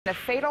A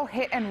fatal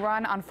hit and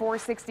run on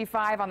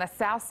 465 on the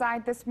south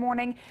side this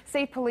morning.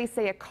 State police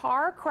say a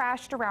car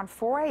crashed around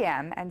 4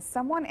 a.m. and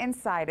someone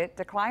inside it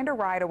declined a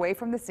ride away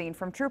from the scene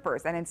from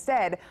troopers and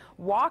instead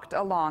walked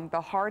along the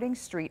Harding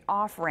Street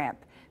off-ramp.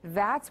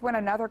 That's when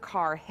another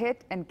car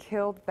hit and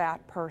killed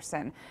that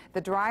person. The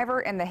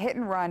driver in the hit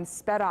and run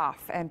sped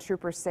off, and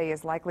troopers say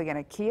is likely in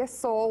a Kia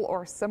Soul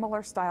or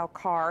similar style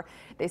car.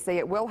 They say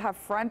it will have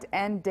front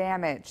end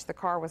damage. The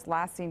car was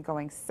last seen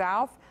going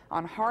south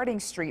on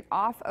Harding Street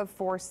off of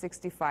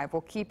 465.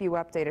 We'll keep you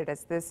updated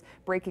as this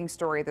breaking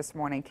story this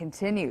morning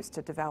continues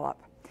to develop.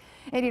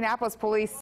 Indianapolis police